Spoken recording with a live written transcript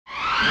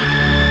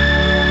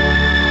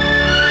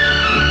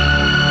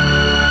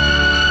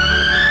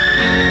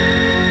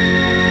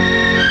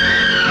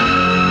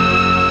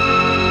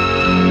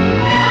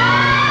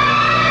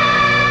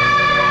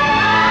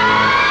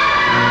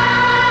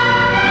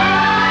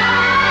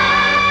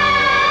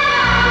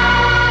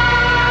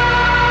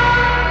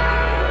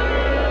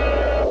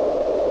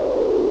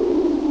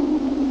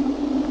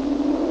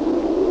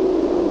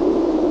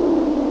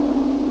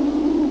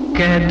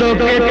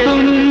दो कि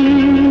तुम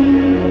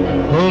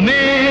हो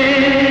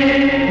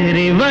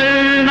मेरी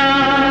वरना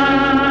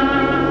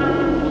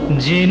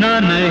जीना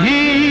नहीं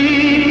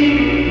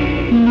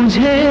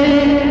मुझे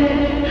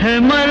है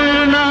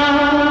मरना।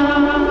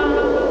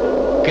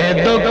 कह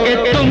दो कि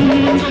तुम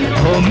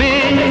हो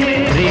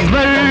मेरी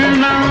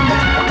वरना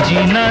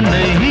जीना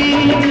नहीं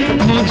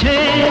मुझे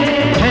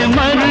है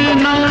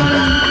मरना।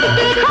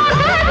 देखो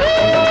कभी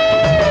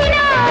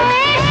ना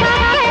ऐसा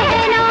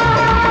कहना,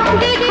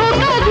 देखो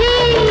कभी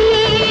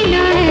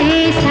ना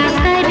ऐसा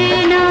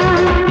करना।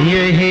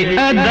 यही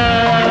अदा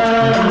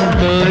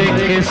तो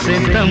एक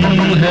सितम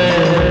है।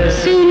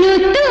 सुनो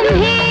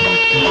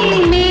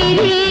तुम्हें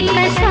मेरी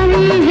कसम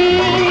है।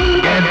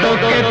 कह दो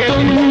कि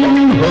तुम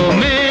हो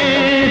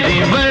मेरी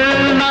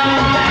वरना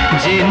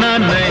जीना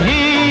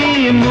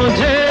नहीं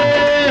मुझे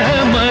है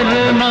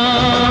मरना।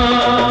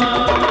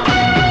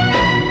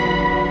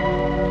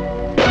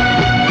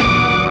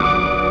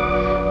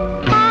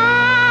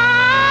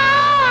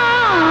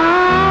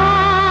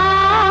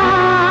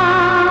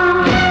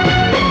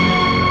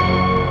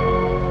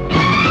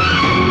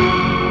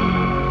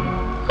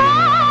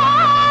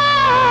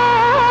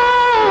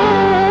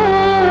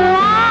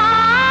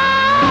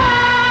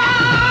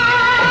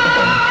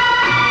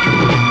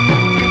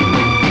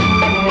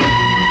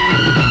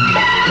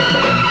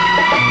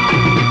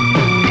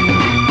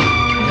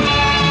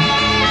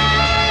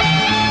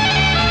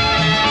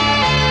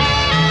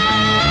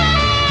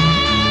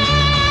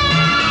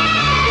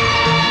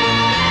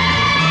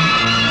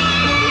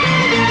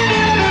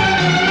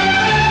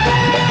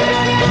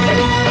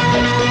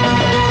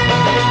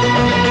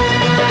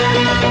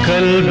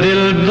 कल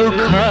दिल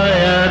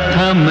दुखाया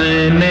था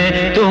मैंने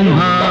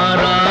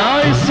तुम्हारा,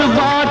 इस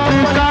बात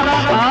का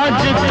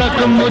आज तक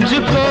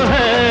मुझको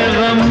है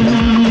गम।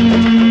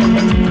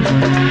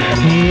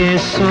 ये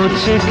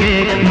सोच के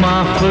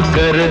माफ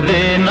कर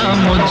देना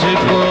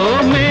मुझको,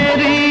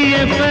 मेरी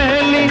ये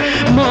पहली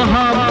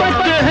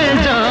मोहब्बत है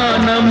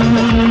जानम,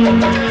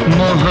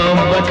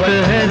 मोहब्बत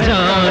है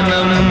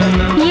जानम।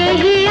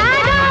 यही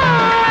आदा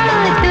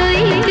तो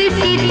एक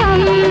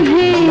सितम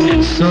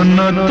है।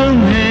 सुनो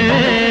तुम्हें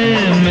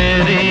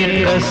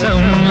मेरी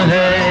कसम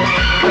है।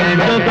 कह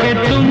दो कि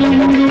तुम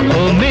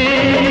हो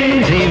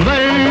मेरी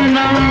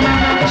वरना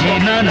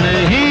जीना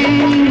नहीं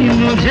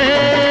मुझे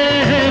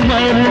है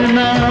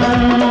मरना।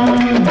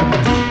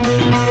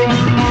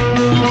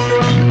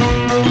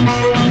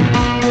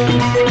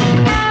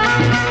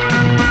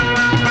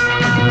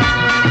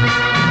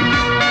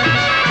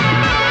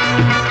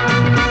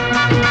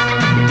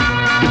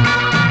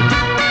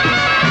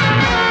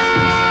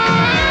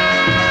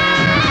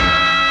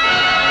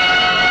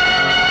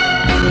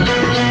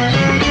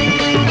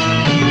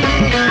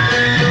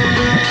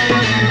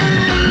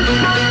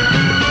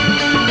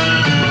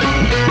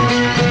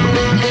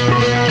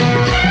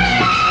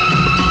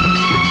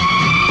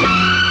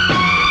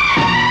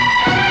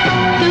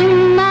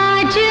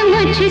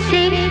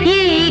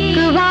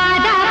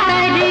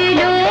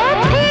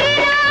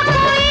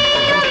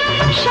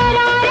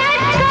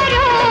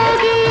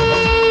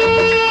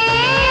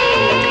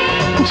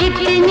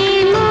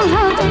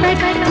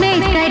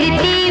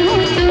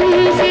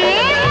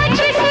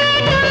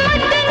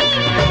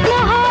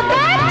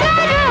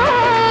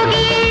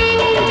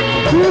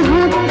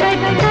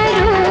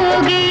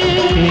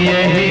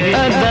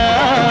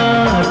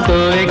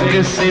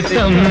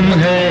 सितम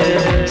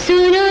है।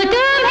 सुनो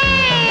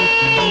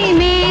तुम्हें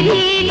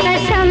मेरी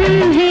कसम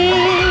है।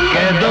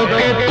 कह दो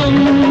कि तुम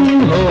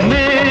हो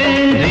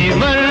मेरी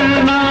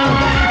वरना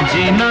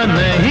जीना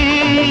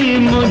नहीं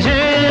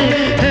मुझे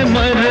है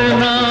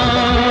मरना।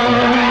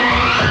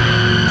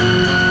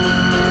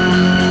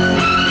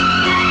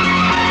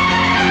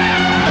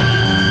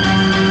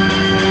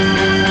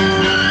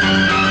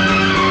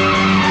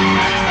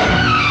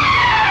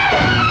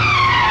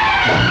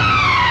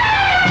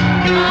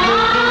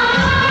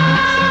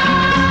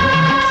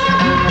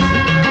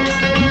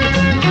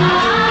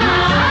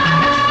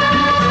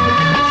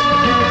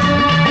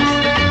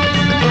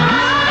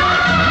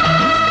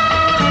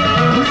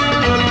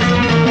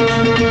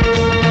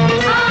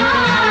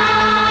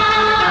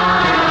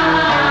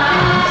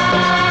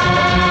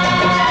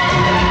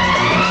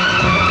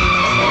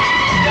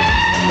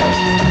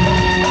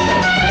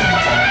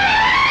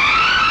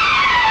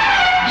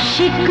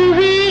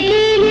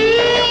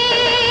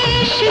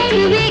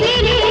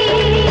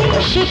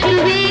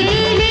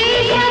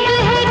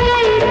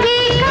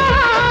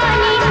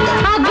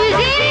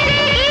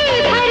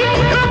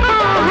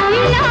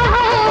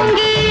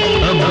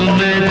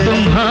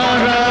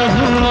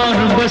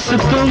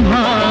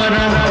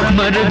 तुम्हारा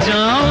मर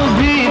जाऊं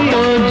भी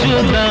तो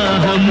जुदा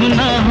हम न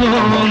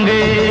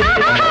होंगे।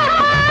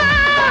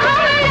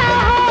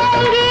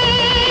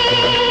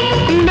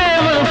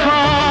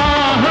 बेवफा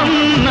हम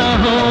न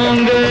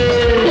होंगे।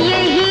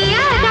 यही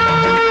अदा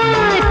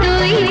तो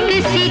एक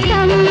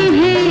सितम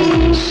है।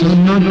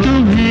 सुनो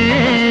तुम्हें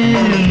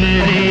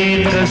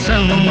मेरी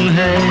कसम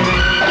है।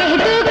 कह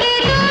दो कि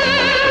तुम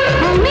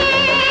हो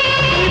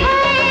मेरी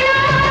वरना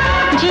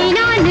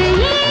जीना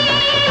नहीं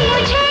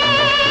मुझे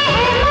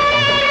है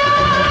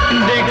मरना।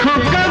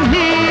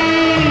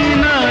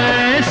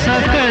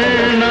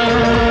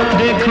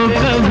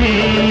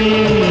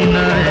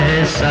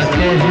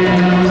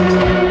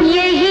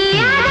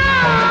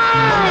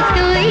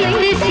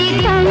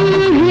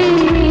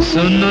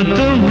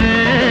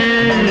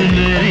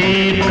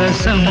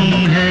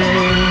 कसम है,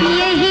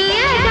 यही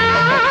अदा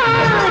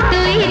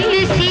तो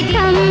एक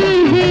सितम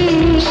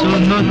है।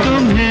 सुनो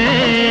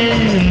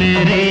तुम्हें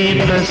मेरी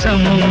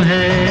कसम है।